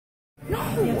You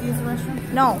have to use the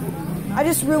restroom? No. I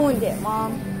just ruined it,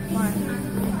 Mom.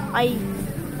 Why?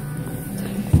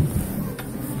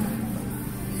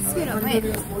 Scoot up, wait.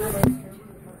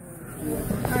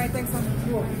 Alright, thanks, Mom.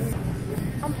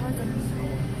 I'm hungry.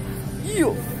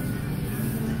 You.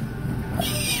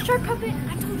 Shark puppet,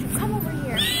 I told you, come over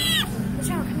here.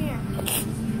 Michelle, come here.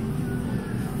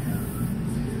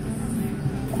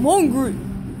 I'm hungry.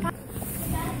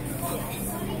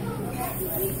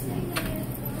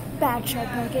 Bad shark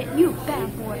puppet, you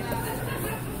bad boy.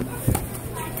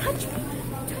 Touch me.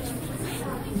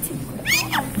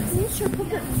 You shark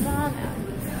puppet, Mom.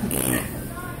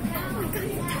 Oh my God, you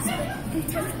touched me. You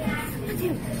touched me.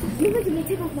 You're making me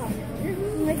take off my coat. You're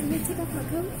making me take off my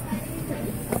coat.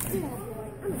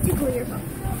 I'm gonna tickle your butt.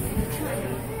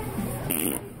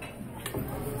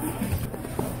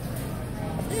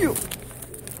 You.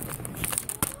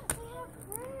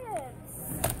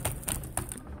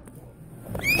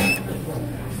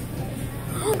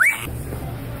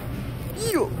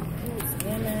 You.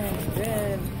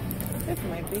 Good. This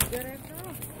might be good after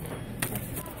all.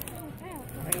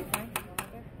 Are you fine?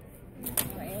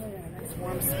 We're in a nice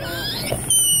warm spot.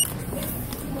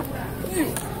 You.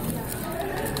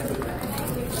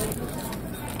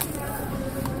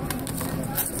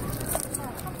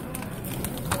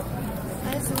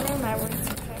 That's the room I work in.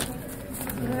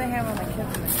 What do they have on the kitchen?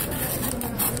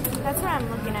 That's what I'm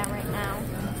looking at right now.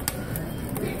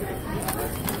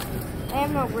 They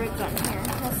have no ribs on here.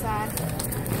 That's sad.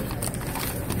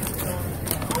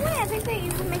 Oh wait, I think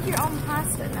you can make your own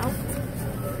pasta. Nope.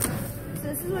 So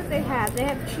this is what they have. They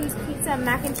have cheese pizza,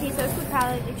 mac and cheese. That's what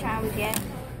probably the child would get.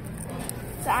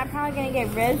 So I'm probably gonna get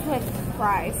ribs with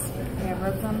fries. They have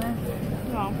ribs on there?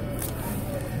 No.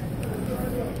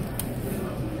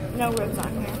 No ribs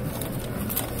on here.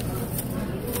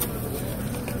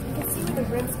 Let's see where the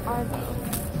ribs are though.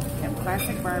 They have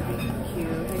classic barbecue,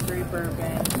 hickory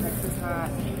bourbon, Texas hot.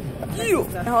 You.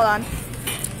 Hold on.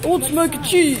 I want some mac and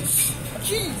cheese.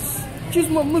 Cheese. Cheese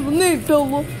my middle name,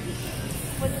 fella.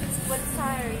 What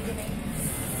size are you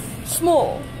getting?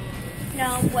 Small. No,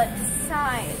 what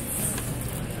size?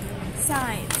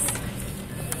 Size.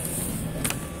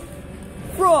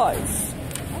 Fries.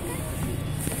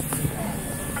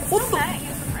 What the? I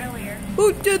used them earlier.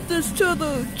 Who did this to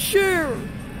the chair?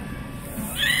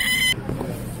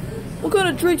 What kind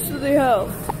of drinks do they have?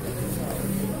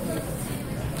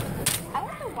 I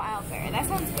want the wild berry. That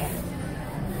sounds good.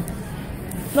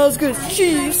 Not as good as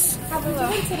cheese. How are you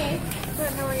doing today? Good,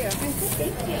 how are you? I'm good,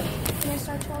 thank you. Can I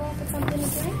start you all off with something to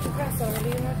drink? What soda do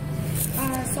you have?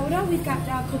 Soda, we've got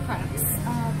Coke products.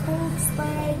 Coke,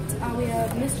 Sprite, we have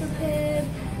Mr. Pibb.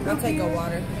 I'll take a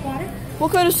water. Water?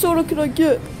 What kind of soda can I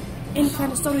get? Any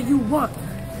kind of soda you want.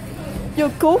 You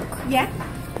have Coke? Yeah?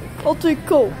 I'll take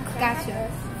Coke. Gotcha.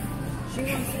 She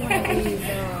wants one of these,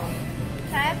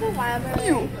 Can I have the wild berry?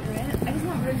 You. I just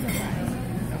want ribs and fries.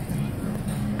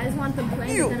 I just want them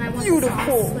plain, You- and I want beautiful. the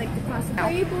sauce, like the pasta.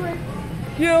 Are you bored?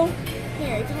 Yeah.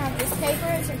 Here, you can have this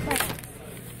papers or crayons.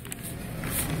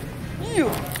 You.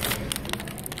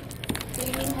 Do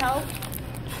you need help?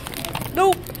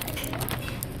 Nope.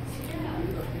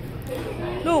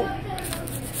 No.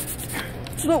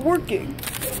 It's not working.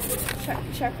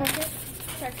 Shark puppet?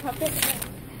 Shark puppet?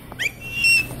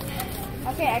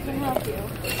 Okay, I can help you.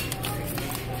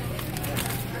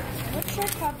 What's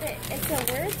shark puppet? It's a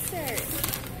word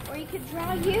search. Or you could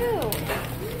draw you.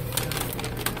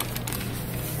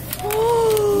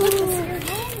 Look, this is your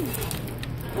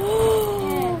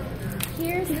home. And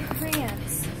here's the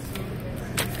crayons.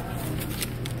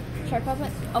 Shark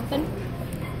puppet, open.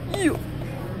 You.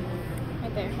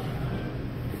 Right there.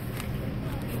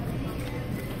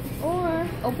 Or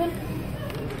open.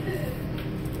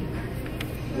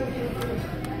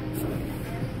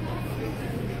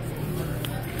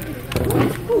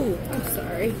 Ooh, I'm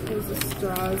sorry. It was the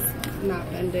straws not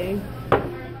bending.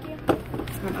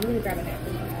 I'm going to grab a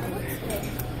napkin.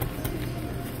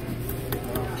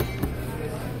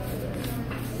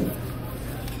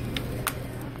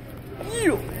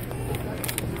 You.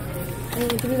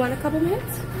 Do we want a couple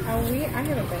minutes? I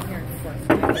haven't been here before.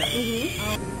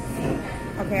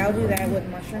 Okay, I'll do that with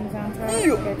mushrooms on top.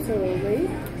 You. Absolutely.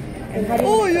 And how do you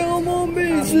Oh want it? yeah, I'm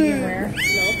Medium amazing. rare?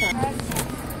 No problem.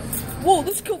 Whoa,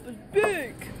 this cup is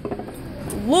big.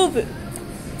 Love it.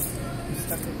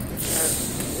 Stuff it.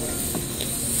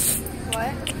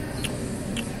 What?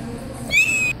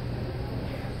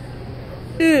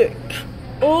 Ick.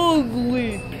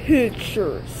 Ugly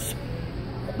pictures.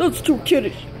 That's too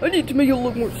kiddish. I need to make it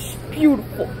look more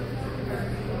beautiful.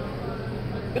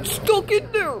 It's stuck in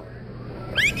there.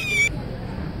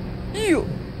 Ew.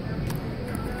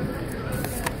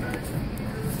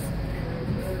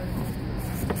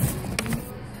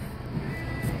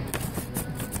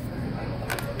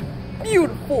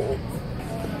 beautiful.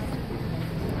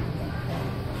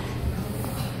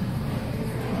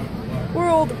 Where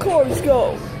all the cars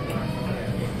go?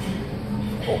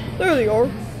 Oh, there they are.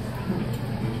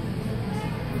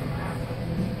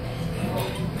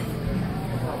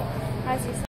 As you